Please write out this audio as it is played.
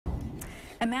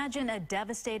Imagine a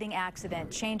devastating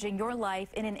accident changing your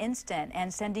life in an instant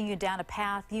and sending you down a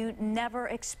path you never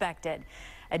expected.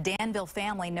 A Danville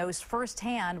family knows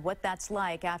firsthand what that's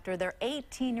like after their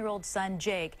 18-year-old son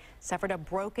Jake suffered a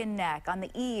broken neck on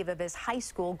the eve of his high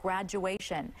school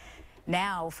graduation.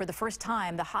 Now, for the first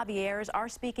time, the Javiers are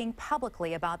speaking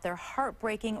publicly about their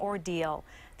heartbreaking ordeal,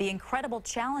 the incredible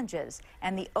challenges,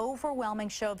 and the overwhelming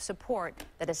show of support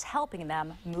that is helping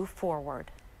them move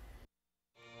forward.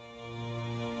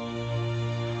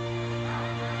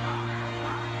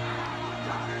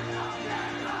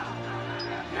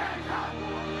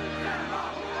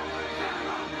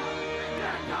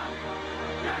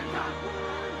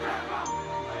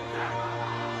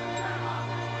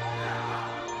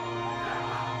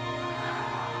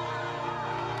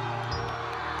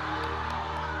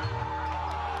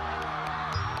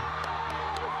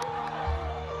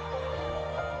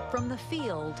 From the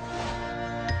field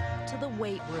to the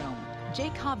weight room,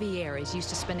 Jake Javier is used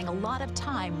to spending a lot of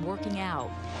time working out.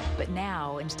 But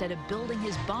now, instead of building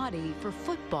his body for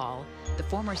football, the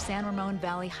former San Ramon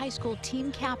Valley High School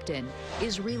team captain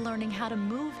is relearning how to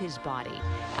move his body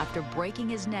after breaking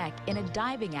his neck in a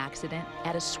diving accident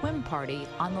at a swim party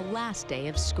on the last day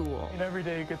of school. And every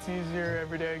day it gets easier.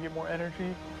 Every day I get more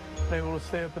energy. I'm able to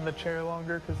stay up in the chair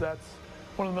longer because that's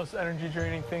one of the most energy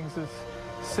draining things is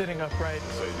sitting upright.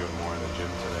 So you're doing more in the gym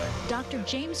today? Dr.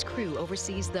 James Crew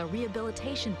oversees the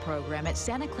rehabilitation program at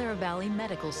Santa Clara Valley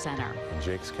Medical Center. In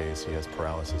Jake's case, he has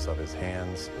paralysis of his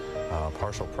hands,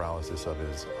 partial paralysis of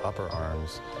his upper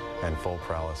arms, and full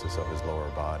paralysis of his lower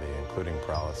body, including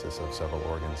paralysis of several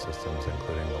organ systems,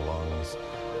 including the lungs,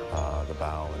 the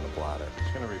bowel, and the bladder. I'm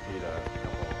just going to repeat a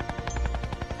couple.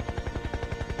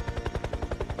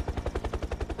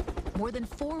 More than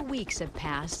 4 weeks have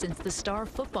passed since the star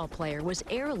football player was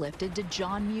airlifted to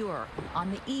John Muir on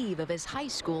the eve of his high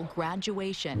school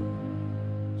graduation.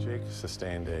 Jake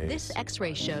sustained a... This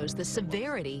x-ray shows the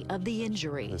severity of the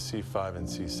injury. The C5 and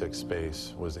C6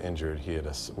 space was injured. He had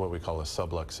what we call a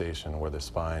subluxation, where the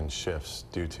spine shifts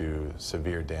due to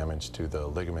severe damage to the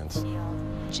ligaments.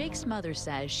 Jake's mother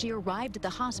says she arrived at the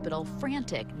hospital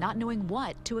frantic, not knowing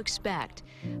what to expect.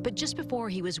 But just before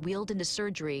he was wheeled into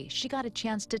surgery, she got a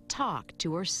chance to talk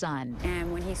to her son.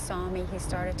 And when he saw me, he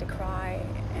started to cry,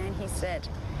 and he said,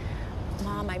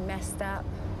 "Mom, I messed up.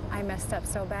 I messed up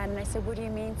so bad." And I said, "What do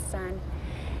you mean, son?"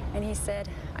 And he said,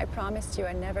 "I promised you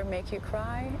I'd never make you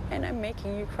cry, and I'm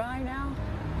making you cry now."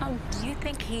 Do you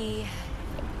think he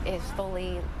is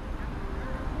fully,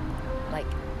 like,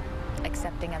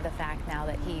 accepting of the fact now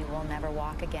that he will never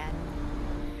walk again?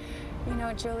 You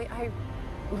know, Julie, I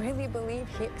really believe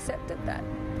he accepted that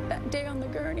day on the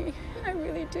gurney. I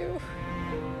really do.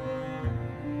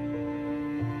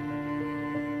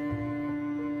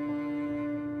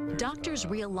 Doctors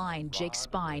realigned Jake's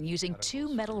spine using 2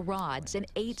 metal rods and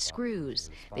 8 screws.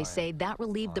 They say that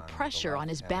relieved the pressure on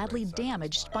his badly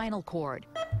damaged spinal cord.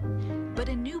 But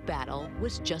a new battle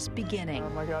was just beginning.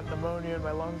 I got pneumonia and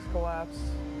my lungs collapsed.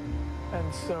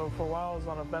 And so for a while I was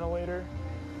on a ventilator,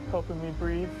 helping me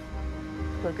breathe.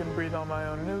 I couldn't breathe on my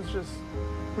own. And it was just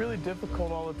really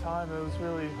difficult all the time. It was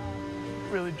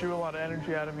really drew a lot of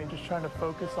energy out of me, just trying to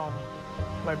focus on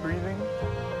my breathing.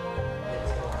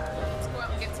 Let's go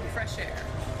out and get some fresh air.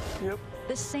 Yep.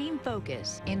 The same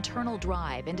focus, internal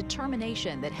drive, and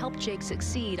determination that helped Jake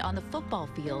succeed on the football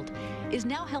field is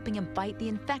now helping him fight the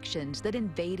infections that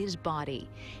invade his body.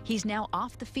 He's now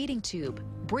off the feeding tube,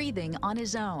 breathing on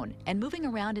his own, and moving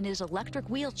around in his electric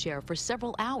wheelchair for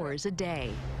several hours a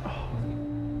day. Oh.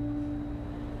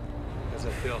 How does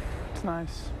it feel? It's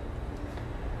nice.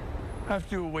 I have to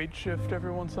do a weight shift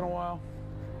every once in a while,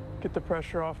 get the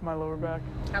pressure off my lower back.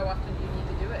 How often do you need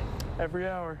to do it? Every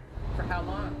hour. For how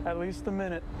long? At least a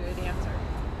minute. Good answer.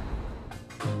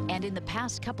 And in the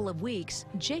past couple of weeks,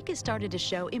 Jake has started to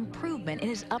show improvement in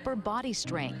his upper body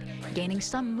strength, gaining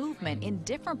some movement in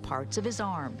different parts of his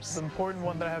arms. The important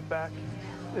one that I have back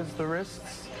is the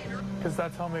wrists, because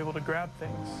that's how I'm able to grab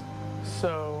things.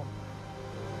 So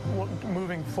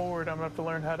moving forward, I'm going to have to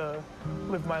learn how to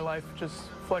live my life just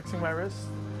flexing my wrists,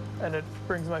 and it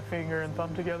brings my finger and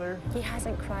thumb together. He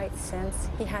hasn't cried since.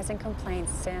 He hasn't complained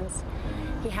since.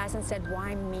 He hasn't said,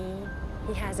 "Why me?"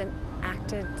 He hasn't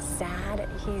acted sad.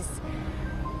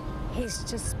 He's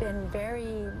just been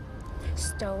very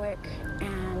stoic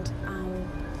and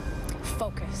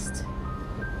focused,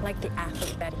 like the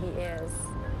athlete that he is.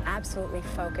 Absolutely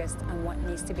focused on what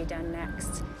needs to be done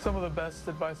next. Some of the best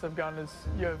advice I've gotten is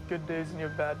you have good days and you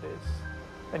have bad days.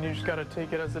 and you just got to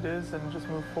take it as it is and just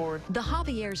move forward. The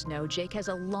Javiers know Jake has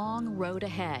a long road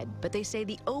ahead, but they say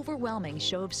the overwhelming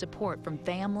show of support from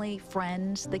family,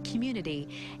 friends, the community,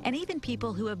 and even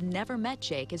people who have never met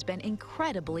Jake has been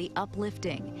incredibly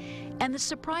uplifting. And the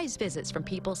surprise visits from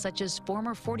people such as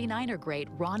former 49er great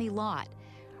Ronnie Lott,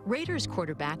 Raiders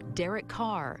quarterback Derek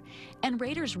Carr, and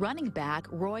Raiders running back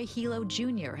Roy Hilo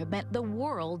Jr. have meant the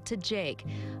world to Jake,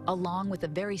 along with a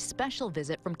very special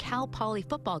visit from Cal Poly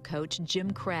football coach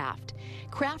Jim Kraft.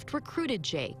 Kraft recruited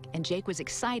Jake, and Jake was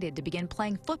excited to begin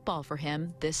playing football for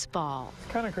him this fall.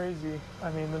 It's kind of crazy. I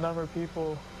mean, the number of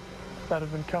people that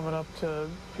have been coming up to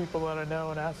people that I know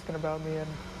and asking about me, and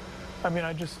I mean,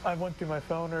 I went through my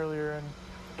phone earlier and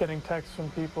getting texts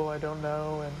from people I don't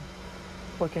know, and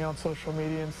looking on social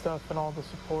media and stuff, and all the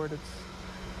support. It's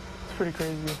pretty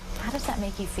crazy. How does that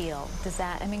make you feel? Does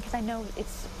that, I mean, because I know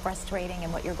it's frustrating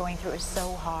and what you're going through is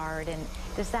so hard, and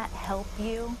does that help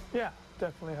you? Yeah,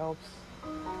 definitely helps.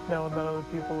 Knowing that other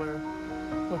people are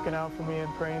looking out for me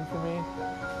and praying for me.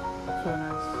 It's really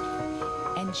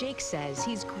nice. And Jake says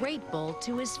he's grateful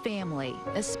to his family,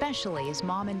 especially his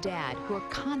mom and dad, who are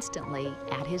constantly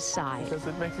at his side. Because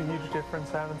it makes a huge difference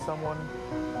having someone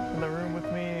in the room with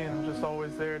me and just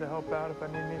always there to help out if I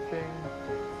need anything.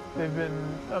 They've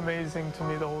been amazing to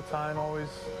me the whole time, always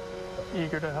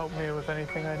eager to help me with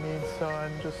anything I need. So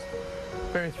I'm just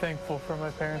very thankful for my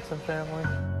parents and family.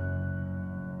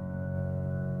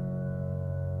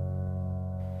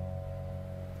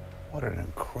 What an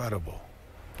incredible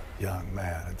young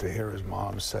man. And to hear his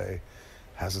mom say,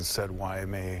 hasn't said why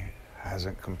me,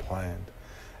 hasn't complained.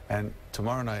 And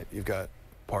tomorrow night you've got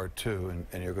part 2,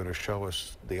 and you're going to show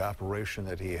us the operation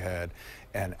that he had.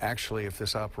 And actually, if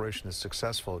this operation is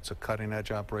successful, it's a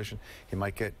cutting-edge operation, he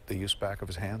might get the use back of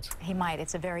his hands? He might.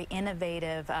 It's a very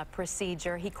innovative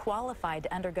procedure. He qualified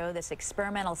to undergo this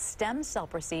experimental stem cell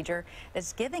procedure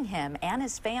that's giving him and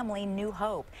his family new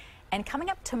hope. And coming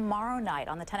up tomorrow night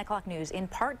on the 10 o'clock news, in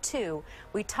part 2,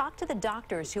 we talk to the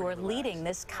doctors who are leading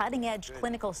this cutting-edge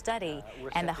clinical study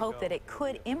and the hope that it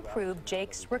could improve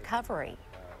Jake's recovery.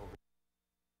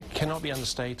 It cannot be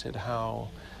understated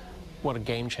what a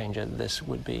game changer this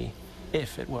would be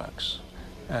if it works.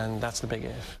 And that's the big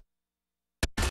if.